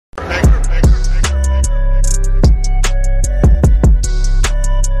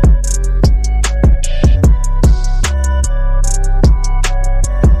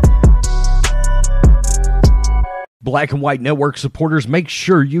Black and White Network supporters, make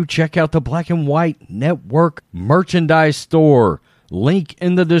sure you check out the Black and White Network merchandise store. Link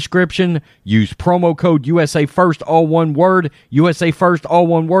in the description. Use promo code USA First, all one word. USA First, all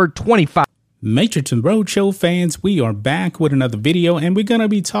one word, 25. Matrix and Roadshow fans, we are back with another video, and we're going to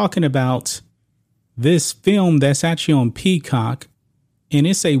be talking about this film that's actually on Peacock, and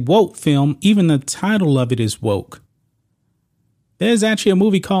it's a woke film. Even the title of it is woke. There's actually a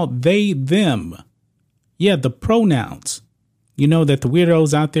movie called They, Them. Yeah, the pronouns. You know that the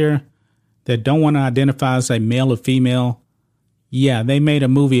weirdos out there that don't want to identify as a male or female, yeah, they made a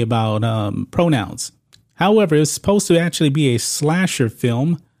movie about pronouns. However, it's supposed to actually be a slasher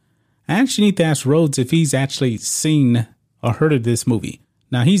film. I actually need to ask Rhodes if he's actually seen or heard of this movie.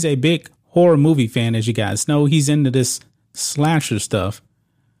 Now, he's a big horror movie fan, as you guys know. He's into this slasher stuff.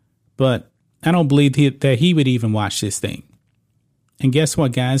 But I don't believe that he would even watch this thing. And guess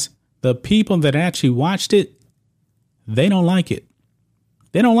what, guys? The people that actually watched it, they don't like it.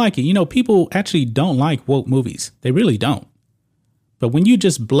 They don't like it. You know, people actually don't like woke movies. They really don't. But when you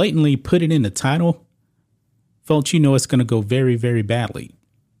just blatantly put it in the title, folks, you know it's going to go very, very badly.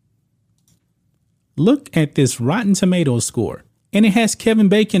 Look at this Rotten Tomatoes score, and it has Kevin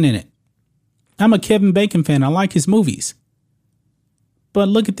Bacon in it. I'm a Kevin Bacon fan. I like his movies. But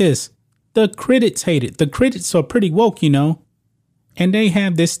look at this. The critics hate it. The critics are pretty woke, you know. And they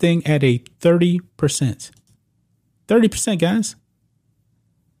have this thing at a 30%. 30%, guys.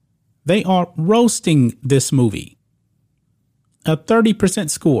 They are roasting this movie. A 30%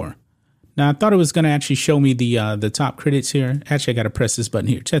 score. Now, I thought it was going to actually show me the top critics here. Actually, I got to press this button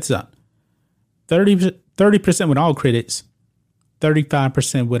here. Check this out. 30% with all critics.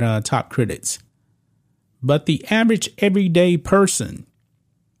 35% with top critics. But the average everyday person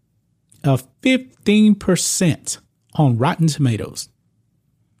of 15% on Rotten Tomatoes.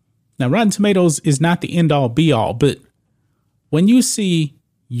 Now, Rotten Tomatoes is not the end all be all, but when you see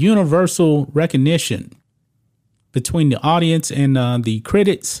universal recognition between the audience and the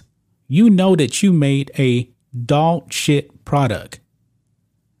critics, you know that you made a dog shit product.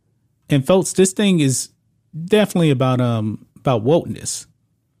 And folks, this thing is definitely about wokeness.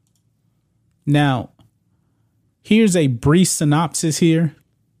 Now, here's a brief synopsis here.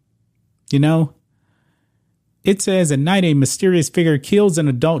 You know, it says at night, a mysterious figure kills an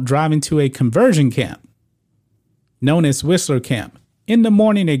adult driving to a conversion camp known as Whistler Camp. In the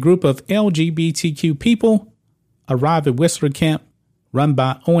morning, a group of LGBTQ people arrive at Whistler Camp, run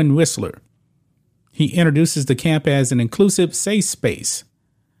by Owen Whistler. He introduces the camp as an inclusive, safe space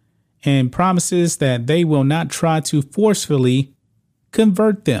and promises that they will not try to forcefully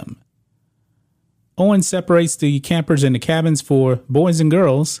convert them. Owen separates the campers into cabins for boys and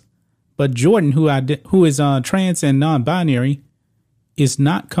girls, but Jordan, who is trans and non-binary, is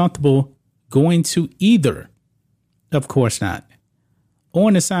not comfortable going to either. Of course not.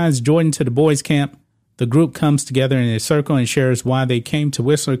 Owen assigns Jordan to the boys' camp. The group comes together in a circle and shares why they came to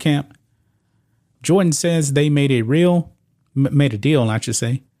Whistler Camp. Jordan says they made a deal,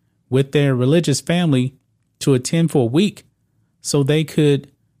 with their religious family to attend for a week so they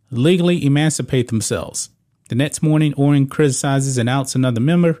could legally emancipate themselves. The next morning, Owen criticizes and outs another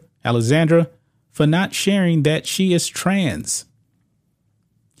member, Alexandra, for not sharing that she is trans.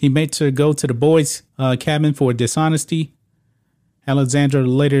 He makes her go to the boys' cabin for dishonesty. Alexandra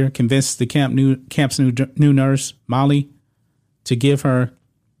later convinces the camp's new nurse, Molly, to give her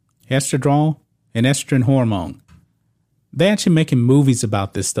estradiol, an estrogen hormone. They're actually making movies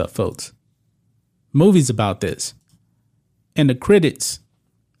about this stuff, folks. Movies about this. And the critics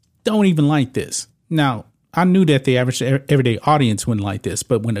don't even like this. Now, I knew that the average everyday audience wouldn't like this,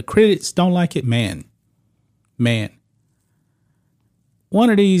 but when the critics don't like it, man. One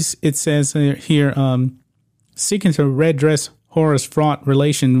of these, it says here, seeking to redress horror's fraught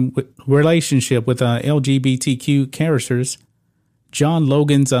relationship with LGBTQ characters, John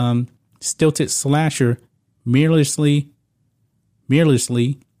Logan's stilted slasher mercilessly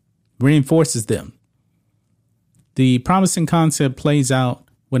reinforces them. The promising concept plays out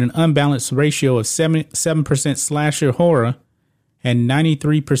with an unbalanced ratio of 7% slasher horror and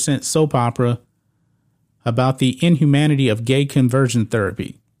 93% soap opera about the inhumanity of gay conversion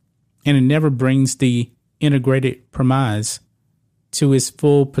therapy. And it never brings the integrated premise to its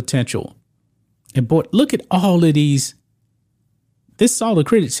full potential. And boy, look at all of these. This is all the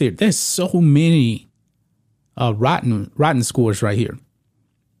critics here. There's so many rotten scores right here.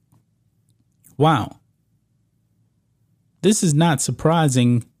 Wow. This is not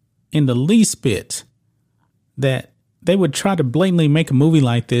surprising in the least bit that they would try to blatantly make a movie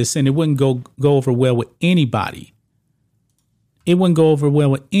like this and it wouldn't go over well with anybody. It wouldn't go over well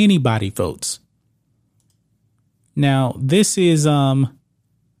with anybody, folks. Now, this is the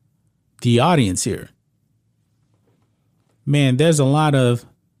audience here. Man, there's a lot of,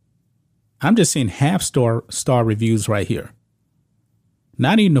 I'm just seeing half-star reviews right here.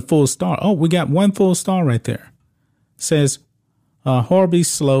 Not even a full star. Oh, we got 1 full star right there. Says, horribly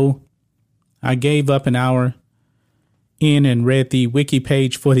slow. I gave up an hour in and read the wiki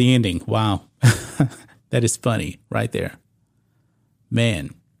page for the ending. Wow. That is funny right there. Man.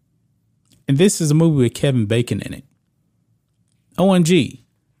 And this is a movie with Kevin Bacon in it. OMG,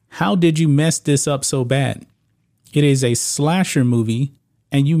 how did you mess this up so bad? It is a slasher movie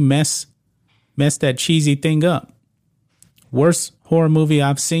and you mess that cheesy thing up. Worst horror movie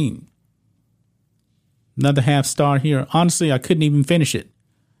I've seen. Another half star here. Honestly, I couldn't even finish it.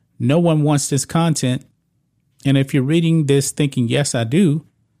 No one wants this content. And if you're reading this thinking, yes, I do,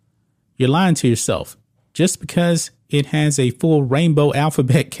 you're lying to yourself. Just because it has a full rainbow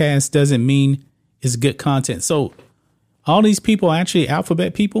alphabet cast doesn't mean it's good content. So all these people are actually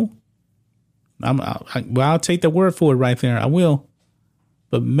alphabet people. I'll take the word for it right there. I will.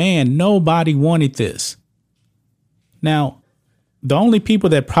 But man, nobody wanted this. Now, the only people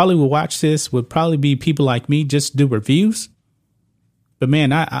that probably will watch this would probably be people like me, just do reviews. But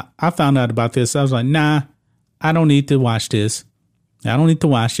man, I found out about this. I was like, nah, I don't need to watch this. I don't need to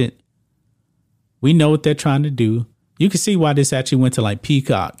watch it. We know what they're trying to do. You can see why this actually went to like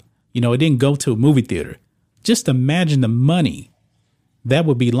Peacock. You know, it didn't go to a movie theater. Just imagine the money that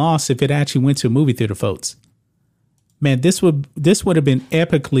would be lost if it actually went to a movie theater, folks. Man, this would have been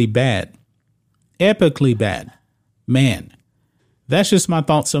epically bad. Epically bad. Man, that's just my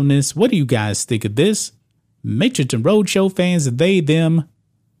thoughts on this. What do you guys think of this? Matrix and Roadshow fans, they, them,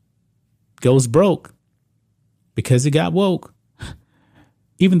 goes broke because it got woke.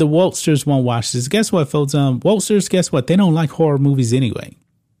 Even the Wokesters won't watch this. Guess what, folks? Wokesters, guess what? They don't like horror movies anyway.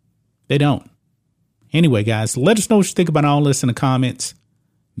 They don't. Anyway, guys, let us know what you think about all this in the comments.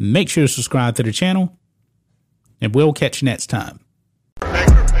 Make sure to subscribe to the channel, and we'll catch you next time.